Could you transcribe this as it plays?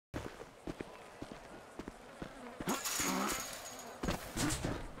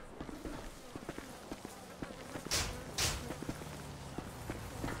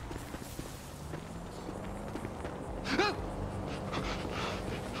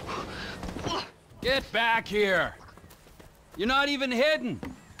Get back here! You're not even hidden!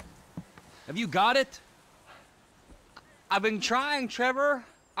 Have you got it? I've been trying, Trevor.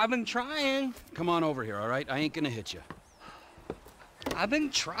 I've been trying. Come on over here, all right? I ain't gonna hit you. I've been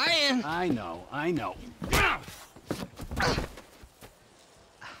trying. I know, I know.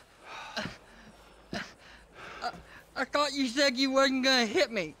 I thought you said you wasn't gonna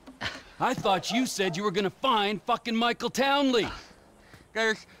hit me. I thought you said you were gonna find fucking Michael Townley.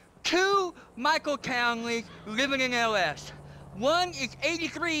 There's two Michael Townleys living in LS. One is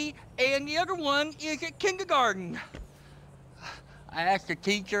 83, and the other one is at kindergarten. I asked the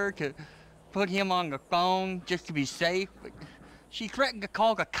teacher to put him on the phone just to be safe, but she threatened to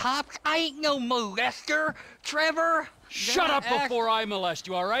call the cops. I ain't no molester, Trevor. Shut up before I molest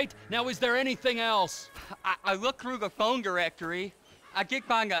you, all right? Now, is there anything else? I looked through the phone directory. I did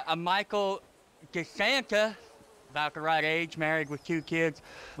find a Michael DeSanta, about the right age, married with 2 kids.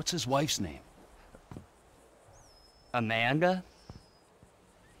 What's his wife's name? Amanda?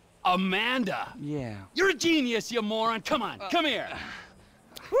 Amanda? Yeah. You're a genius, you moron. Come on, come here.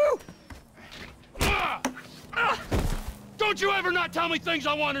 Woo! Don't you ever not tell me things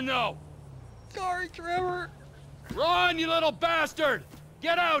I want to know! Sorry, Trevor. Run, you little bastard!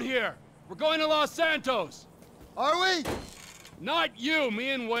 Get out here! We're going to Los Santos! Are we? Not you, me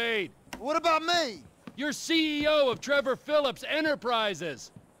and Wade. What about me? You're CEO of Trevor Phillips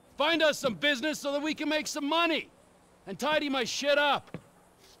Enterprises. Find us some business so that we can make some money. And tidy my shit up.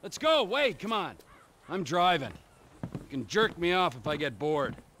 Let's go, Wade, come on. I'm driving. You can jerk me off if I get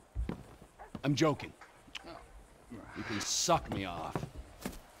bored. I'm joking. You can suck me off.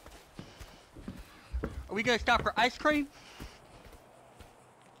 Are we gonna stop for ice cream?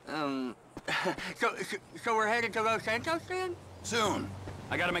 So we're headed to Los Santos then? Soon.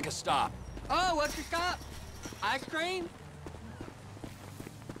 I gotta make a stop. Oh, what's the stop? Ice cream?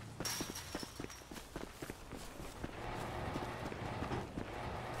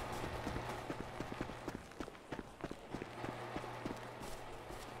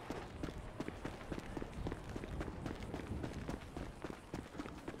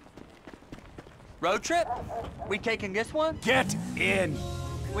 Road trip? We taking this one? Get in!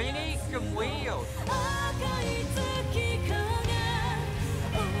 We need some wheels.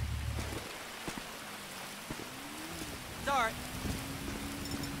 Sorry.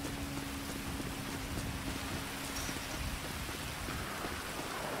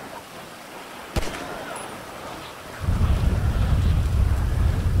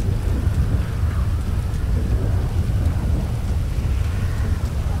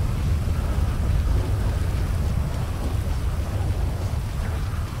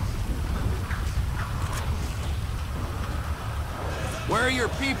 Where are your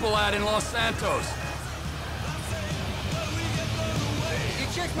people at in Los Santos?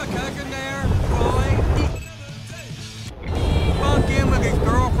 It's just my cousin there, Troy. He bumped in with his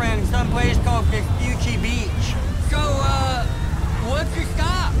girlfriend someplace called Vespucci Beach. So, what's the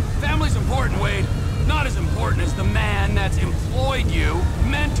stop? Family's important, Wade. Not as important as the man that's employed you,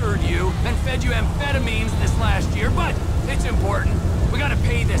 mentored you, and fed you amphetamines this last year, but it's important. We gotta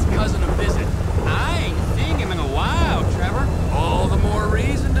pay this cousin a visit. I ain't seen him in a while, Trevor. All the more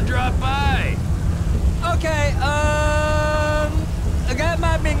reason to drop by. Okay, that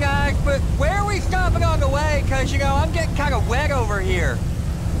might be nice, but where are we stopping on the way? Cause, you know, I'm getting kind of wet over here.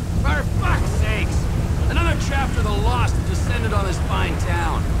 For fuck's sakes! Another chapter of the lost have descended on this fine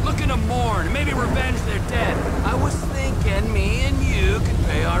town. Looking to mourn and maybe revenge their dead. I was thinking me and you could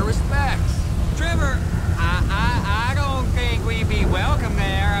pay our respects. Trevor, I don't think we'd be welcome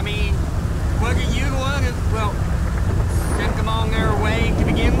there. I mean, wasn't you the one that, well, sent them on their way to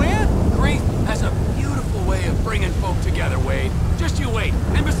begin with? Grief has a beautiful way of bringing folk together, Wade. Just you wait.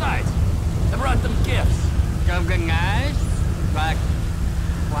 And besides, I brought them gifts. Something nice? Like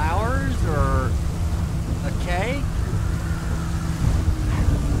flowers or a cake?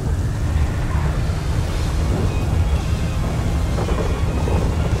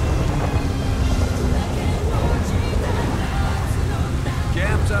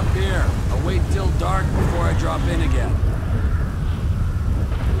 Camp's up here. I'll wait till dark before I drop in again.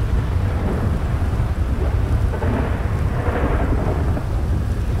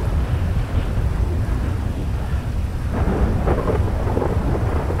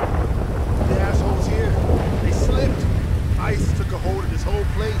 The assholes here. They slipped. Ice took a hold of this whole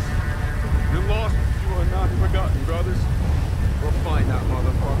place. You're lost, you are not forgotten, brothers. We'll find that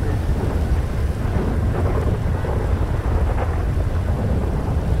motherfucker.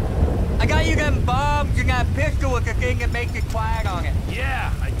 I got you them bombs and that pistol with the thing that makes it quiet on it.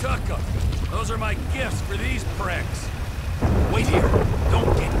 Yeah, I took them. Those are my gifts for these pricks. Wait here.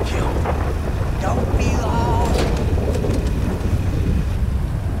 Don't get killed. Don't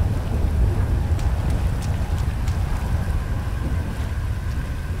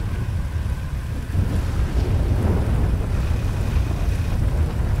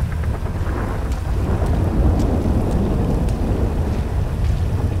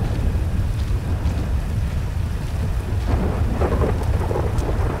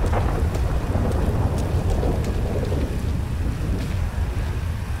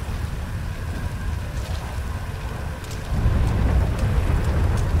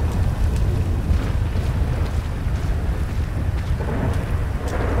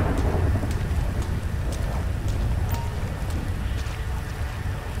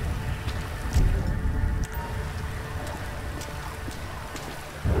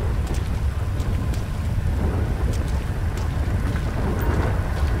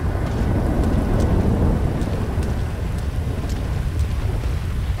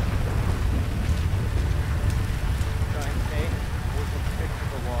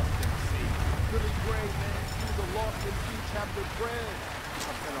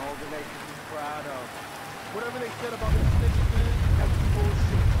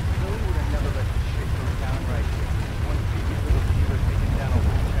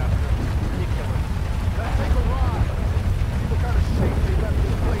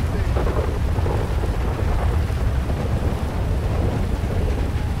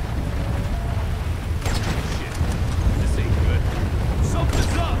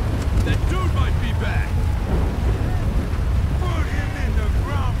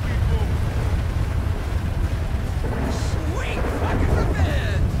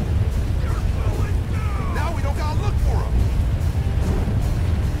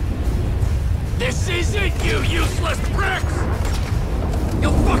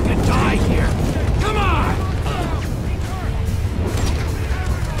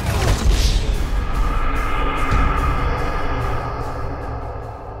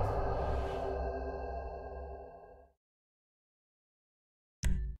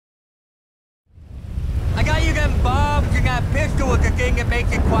make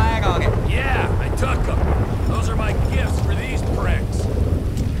it quiet on it. Yeah, I took them. Those are my gifts for these pricks.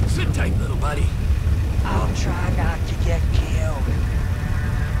 Sit tight, little buddy. I'll try not to get killed.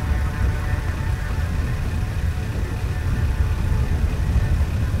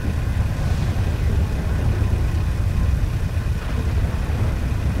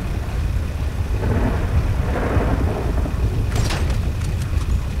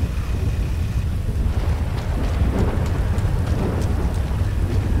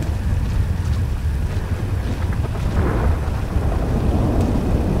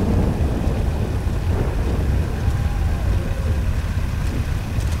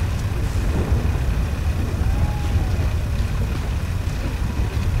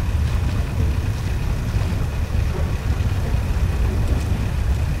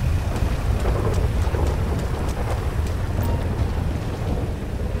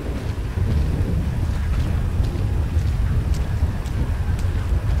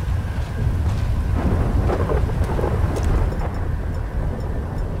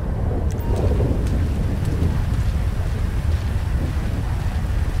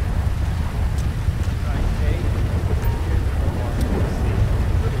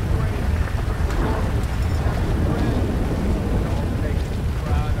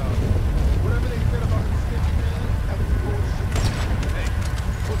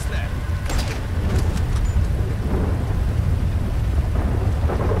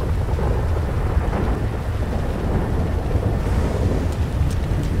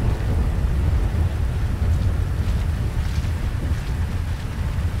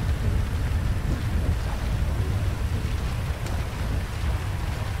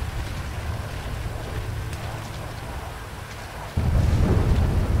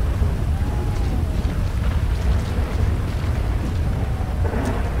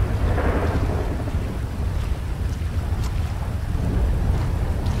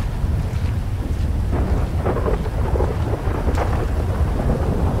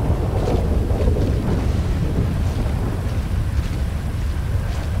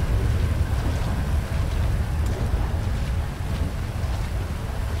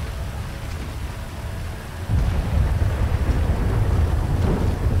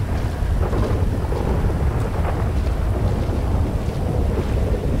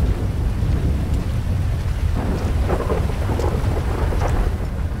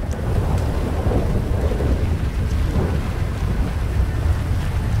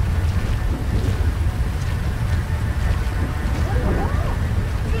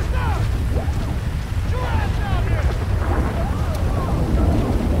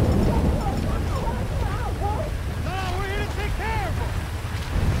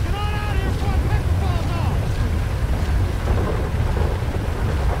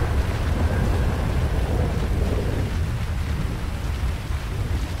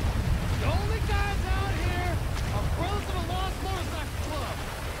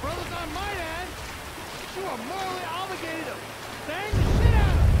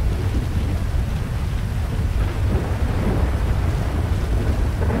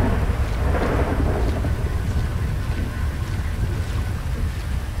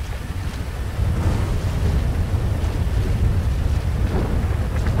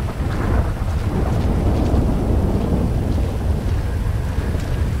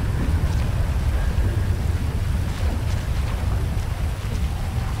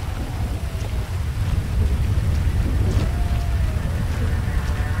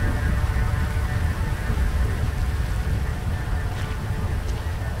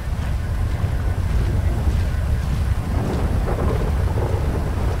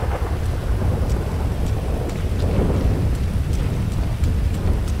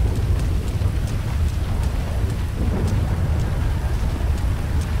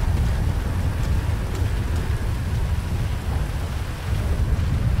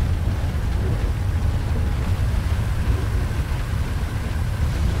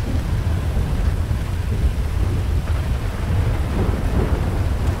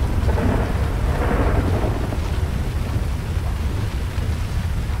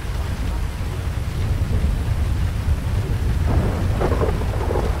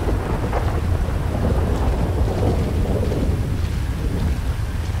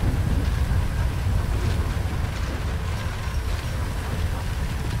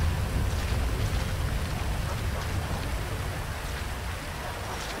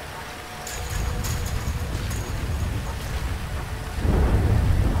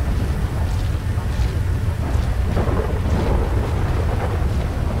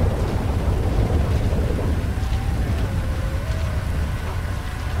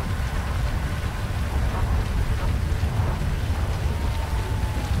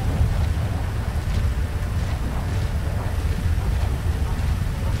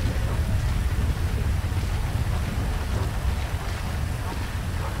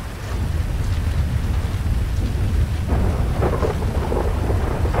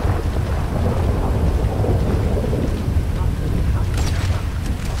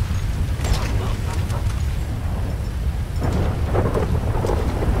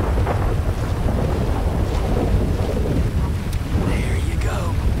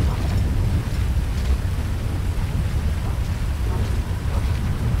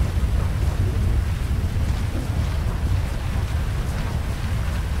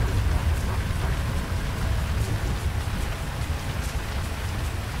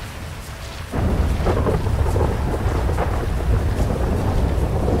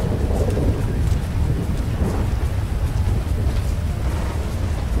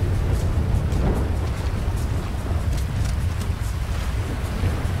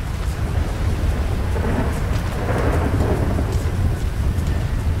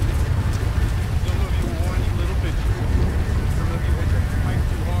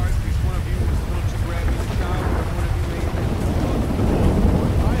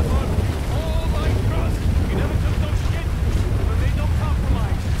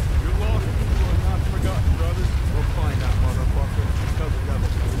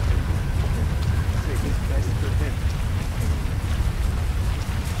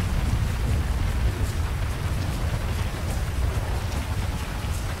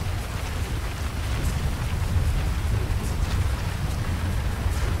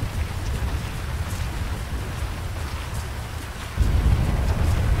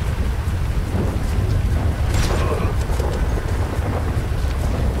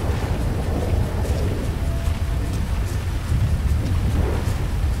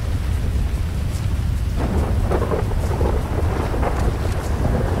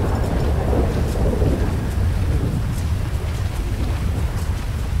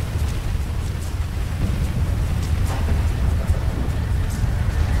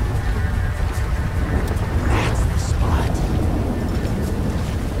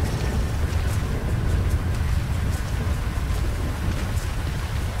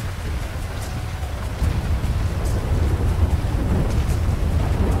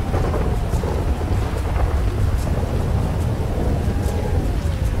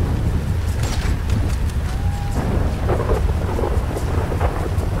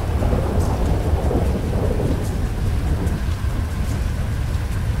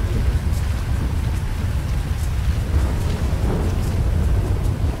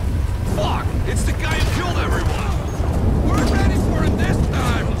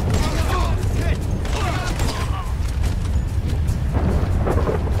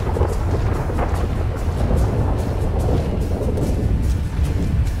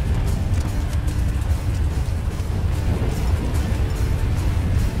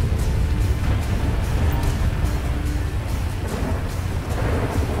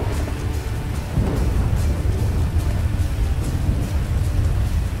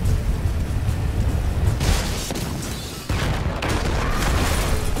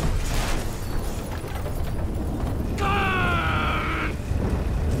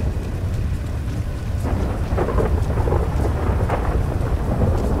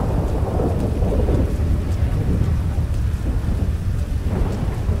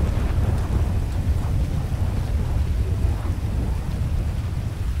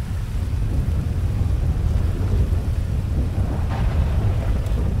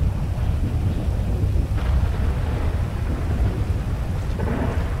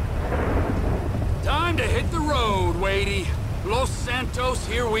 Santos,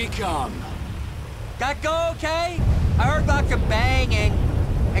 here we come. That go okay? I heard lots of banging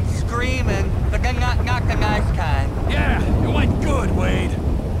and screaming, but then not the nice kind. Yeah, it went good, Wade.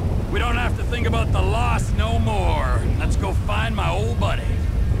 We don't have to think about the loss no more. Let's go find my old buddy.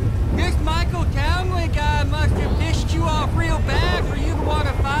 This Michael Townley guy must have pissed you off real bad for you to want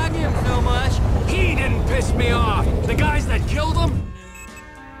to find him so much. He didn't piss me off. The guys that killed him?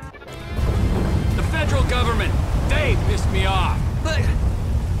 The federal government, they pissed me off. But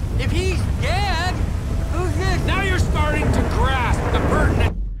if he's dead, who's this? Now you're starting to grasp the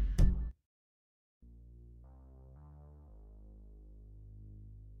pertinent...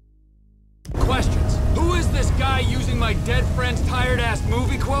 questions. Who is this guy using my dead friend's tired-ass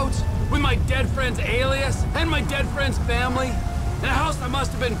movie quotes? With my dead friend's alias? And my dead friend's family? In a house that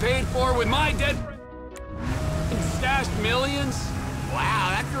must have been paid for with my dead friend... and stashed millions?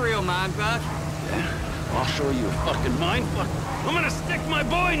 Wow, that's a real mindfuck. Yeah, I'll show you a fucking mindfuck. I'm gonna stick my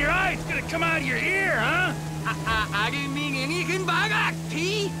boy in your eye. It's gonna come out of your ear, huh? I didn't mean anything by that,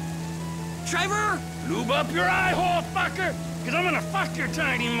 T. Trevor? Lube up your eye hole, fucker! Cause I'm gonna fuck your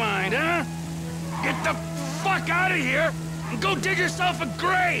tiny mind, huh? Get the fuck out of here and go dig yourself a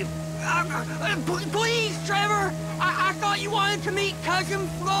grave! Please, Trevor! I thought you wanted to meet Cousin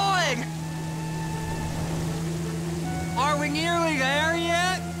Floyd! Are we nearly there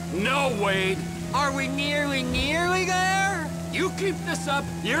yet? No, Wade. Are we nearly there? You keep this up,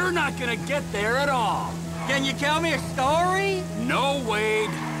 you're not gonna get there at all. Can you tell me a story? No, Wade.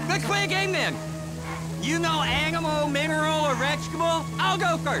 Let's play a game then. You know animal, mineral, or vegetable? I'll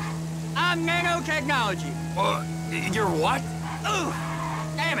go first. I'm nanotechnology. You're what? Ooh,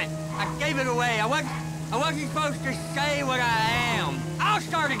 damn it. I gave it away. I wasn't supposed to say what I am. I'll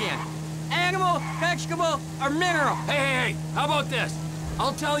start again. Animal, vegetable, or mineral? Hey, how about this?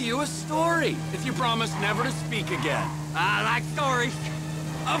 I'll tell you a story if you promise never to speak again. I like stories.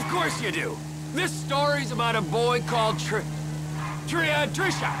 Of course you do. This story's about a boy called Trisha.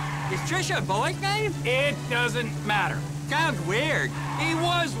 Is Trisha a boy's name? It doesn't matter. Sounds weird. He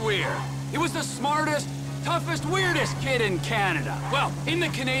was weird. He was the smartest, toughest, weirdest kid in Canada. Well, in the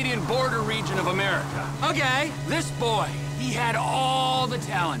Canadian border region of America. Okay. This boy, he had all the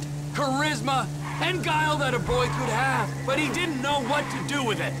talent, charisma, and guile that a boy could have, but he didn't know what to do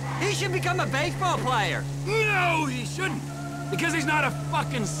with it. He should become a baseball player. No, he shouldn't, because he's not a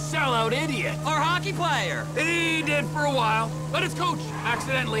fucking sellout idiot. Or hockey player. He did for a while, but his coach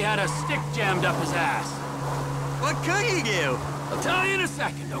accidentally had a stick jammed up his ass. What could he do? I'll tell you in a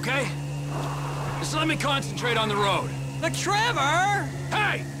second, okay? Just let me concentrate on the road. But Trevor!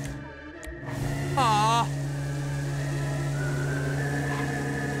 Hey! Aw.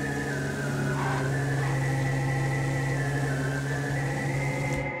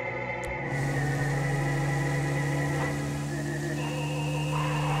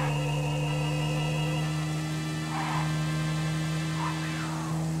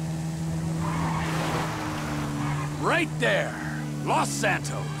 Right there, Los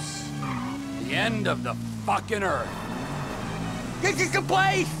Santos. The end of the fucking earth. This is the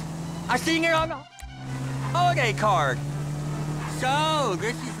place! I seen it on the holiday card. So,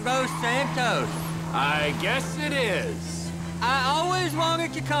 this is Los Santos. I guess it is. I always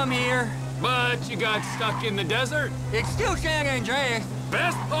wanted to come here. But you got stuck in the desert. It's still San Andreas.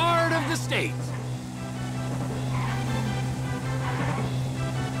 Best part of the state.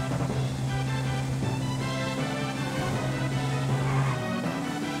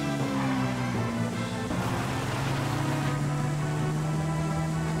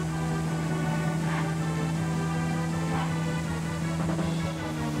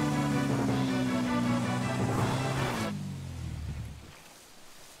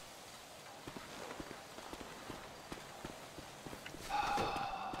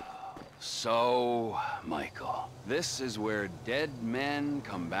 So, Michael, this is where dead men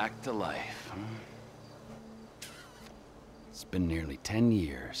come back to life, huh? It's been nearly 10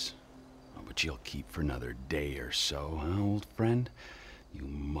 years. Oh, but you'll keep for another day or so, huh, old friend? You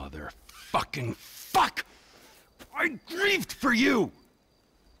motherfucking fuck! I grieved for you!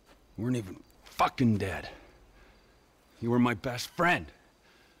 You weren't even fucking dead. You were my best friend.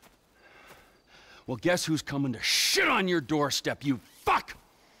 Well, guess who's coming to shit on your doorstep, you fuck!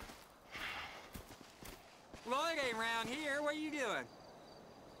 Lloyd ain't around here. What are you doing?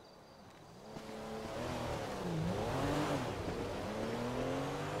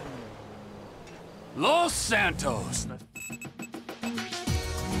 Los Santos.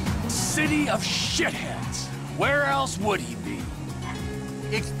 City of shitheads. Where else would he be?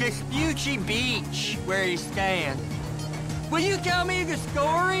 It's Vespucci Beach where he's staying. Will you tell me the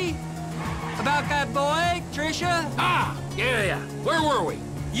story? About that boy, Trisha? Ah, yeah. Where were we?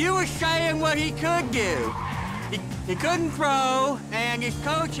 You were saying what he could do. He couldn't throw, and his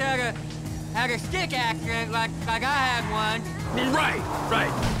coach had a stick accident like I had one. Right.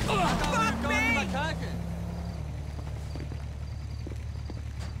 Fuck me!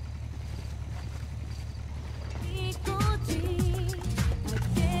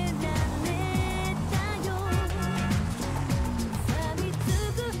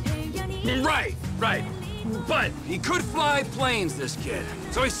 Right. But he could fly planes, this kid.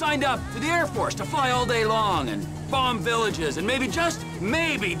 So he signed up to the Air Force to fly all day long and bomb villages and maybe, just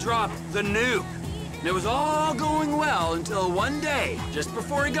maybe, drop the nuke. And it was all going well until one day, just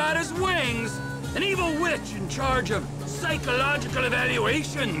before he got his wings, an evil witch in charge of psychological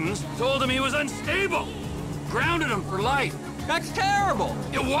evaluations told him he was unstable. Grounded him for life. That's terrible!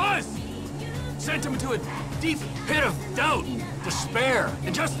 It was! Sent him to a deep pit of doubt and despair.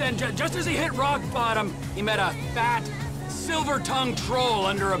 And just then, just as he hit rock bottom, he met a fat, silver-tongued troll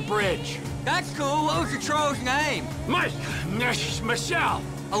under a bridge. That's cool. What was the troll's name? Michelle.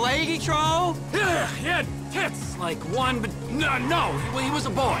 A lady troll? Yeah, he had tits like one, but no, he was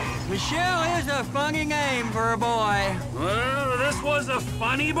a boy. Michelle is a funny name for a boy. Well, this was a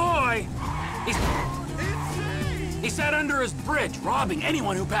funny boy. He sat under his bridge, robbing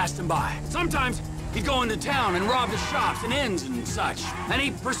anyone who passed him by. Sometimes he'd go into town and rob the shops and inns and such. And he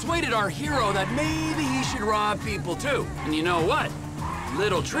persuaded our hero that maybe he should rob people too. And you know what?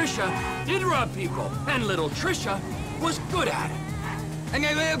 Little Trisha did rob people, and little Trisha was good at it. And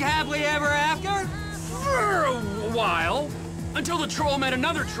they lived happily ever after? For a while. Until the troll met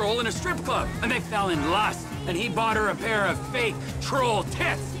another troll in a strip club, and they fell in lust. And he bought her a pair of fake troll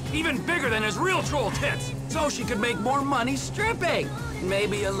tits, even bigger than his real troll tits, so she could make more money stripping.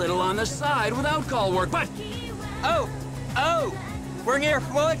 Maybe a little on the side without call work, but... Oh! We're near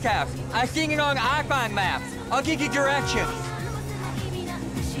Floyd's house. I've seen it on iPhone maps. I'll give you directions.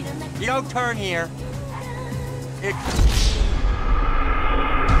 You don't turn here.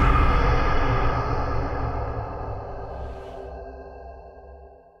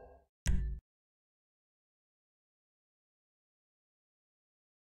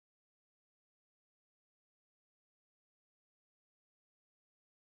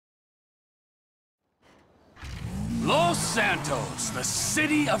 Los Santos, the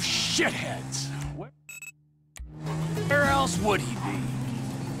city of shitheads. Where else would he be?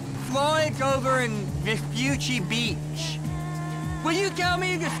 Floyd's over in Vespucci Beach. Will you tell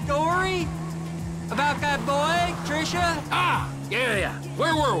me the story? About that boy, Trisha? Ah, yeah.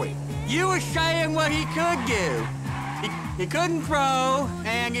 Where were we? You were saying what he could do. He couldn't throw,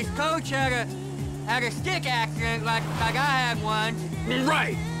 and his coach had a stick accident like I had one.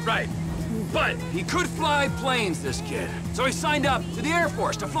 Right. But he could fly planes, this kid. So he signed up to the Air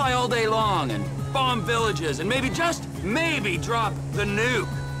Force to fly all day long and bomb villages and maybe, just maybe, drop the nuke.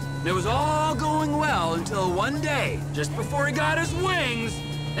 And it was all going well until one day, just before he got his wings,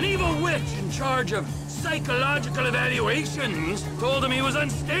 an evil witch in charge of psychological evaluations told him he was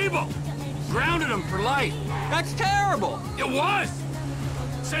unstable. Grounded him for life. That's terrible! It was!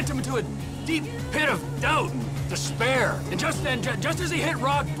 Sent him to a deep pit of doubt and despair. And just then, just as he hit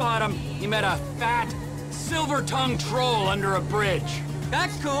rock bottom, he met a fat, silver-tongued troll under a bridge.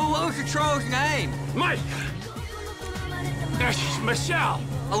 That's cool. What was the troll's name? Michelle.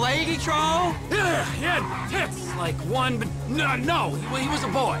 A lady troll? Yeah, he had tits like one, but no, he was a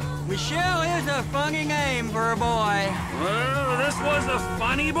boy. Michelle is a funny name for a boy. Well, this was a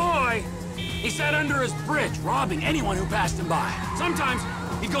funny boy. He sat under his bridge, robbing anyone who passed him by. Sometimes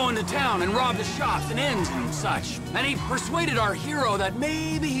he'd go into town and rob the shops and inns and such. And he persuaded our hero that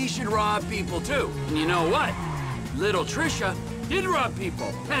maybe he should rob people too. And you know what? Little Trisha did rob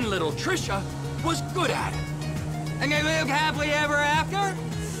people, and little Trisha was good at it. And they lived happily ever after?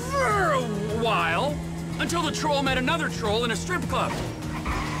 For a while. Until the troll met another troll in a strip club.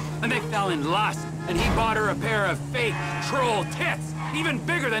 And they fell in lust, and he bought her a pair of fake troll tits, even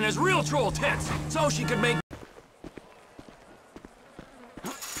bigger than his real troll tits, so she could make...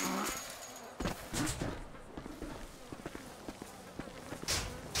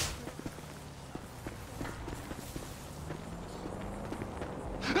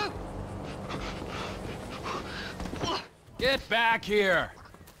 Get back here!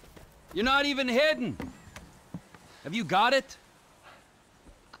 You're not even hidden! Have you got it?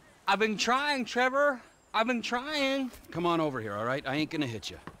 I've been trying, Trevor. I've been trying. Come on over here, all right? I ain't gonna hit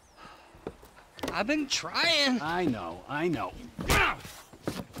you. I've been trying. I know.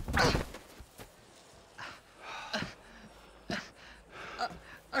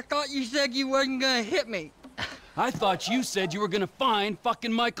 I thought you said you wasn't gonna hit me. I thought you said you were gonna find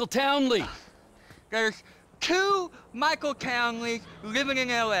fucking Michael Townley. There's two Michael Townleys living in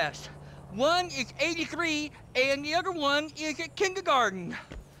LS. One is 83 and the other one is at kindergarten.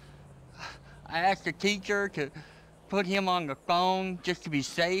 I asked the teacher to put him on the phone just to be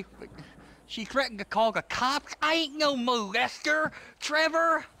safe, but she threatened to call the cops. I ain't no molester,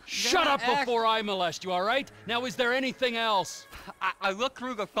 Trevor. Shut up before I molest you, all right? Now, is there anything else? I looked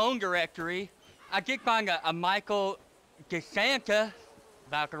through the phone directory. I did find a Michael DeSanta,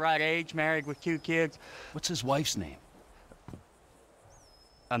 about the right age, married with 2 kids. What's his wife's name?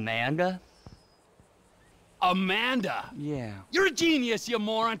 Amanda? Amanda? Yeah. You're a genius, you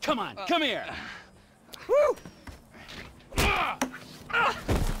moron. Come on, come here. Woo!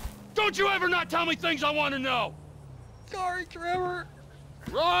 Don't you ever not tell me things I want to know! Sorry, Trevor.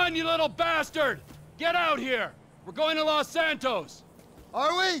 Run, you little bastard! Get out here! We're going to Los Santos!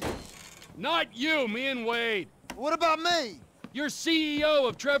 Are we? Not you, me and Wade. What about me? You're CEO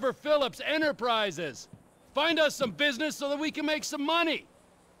of Trevor Phillips Enterprises. Find us some business so that we can make some money.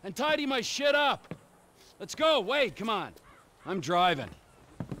 And tidy my shit up. Let's go, Wade, come on. I'm driving.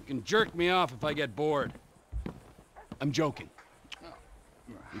 You can jerk me off if I get bored. I'm joking.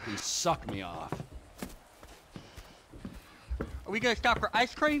 You can suck me off. Are we gonna stop for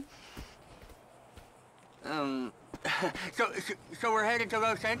ice cream? So we're headed to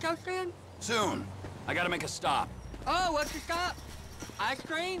Los Santos then? Soon. I gotta make a stop. Oh, what's the stop? Ice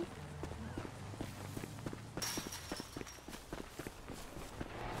cream?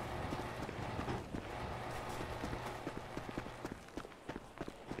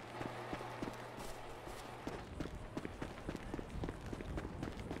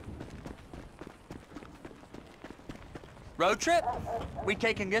 Road trip? We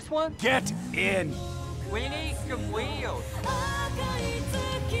taking this one? Get in! We need some wheels.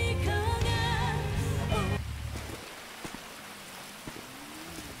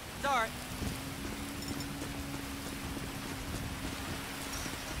 Sorry.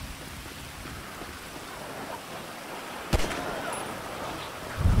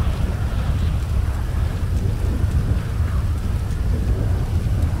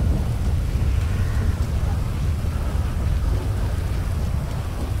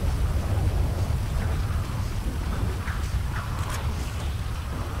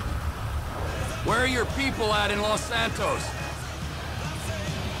 Where are your people at in Los Santos?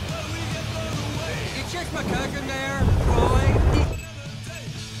 It's just my cousin there, Roy.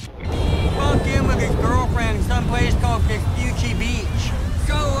 He bumped in with his girlfriend someplace called Vespucci Beach.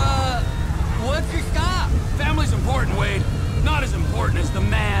 So, what's your stop? Family's important, Wade. Not as important as the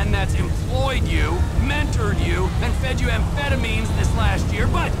man that's employed you, mentored you, and fed you amphetamines this last year,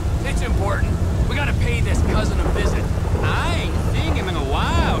 but it's important. We gotta pay this cousin a visit. I ain't seen him in a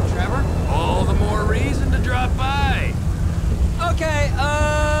while, Trevor. All the more reason to drop by. Okay,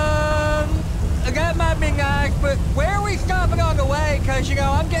 that might be nice, but where are we stopping on the way? Cause, you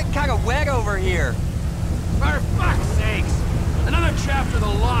know, I'm getting kind of wet over here. For fuck's sakes! Another chapter of the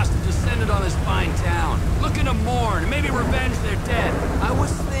lost have descended on this fine town, looking to mourn, maybe revenge their dead. I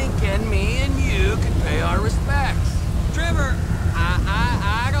was thinking me and you could pay our respects. Trevor,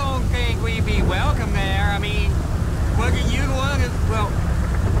 I don't think we'd be welcome there. I mean, wasn't you the one that, well,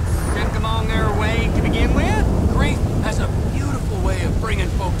 sent them on their way to begin with? Grief has a beautiful way of bringing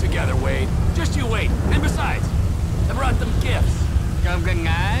folk together, Wade. Just you wait. And besides, I brought them gifts. Something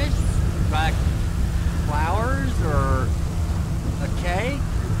nice? Like flowers or a cake?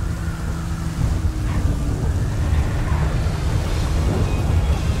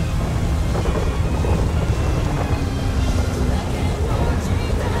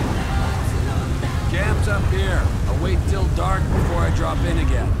 Camp's up here. I'll wait till dark before I drop in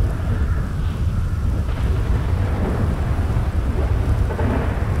again.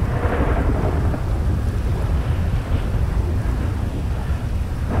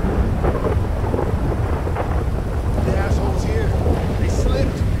 The assholes here. They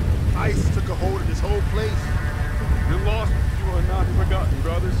slipped. Ice took a hold of this whole place. The lost you are not forgotten,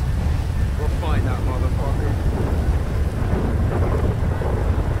 brothers. We'll find that motherfucker.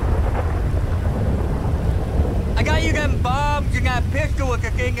 I got you them bombs and that pistol with the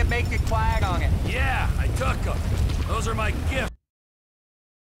thing that makes it quiet on it. Yeah, I took them. Those are my gifts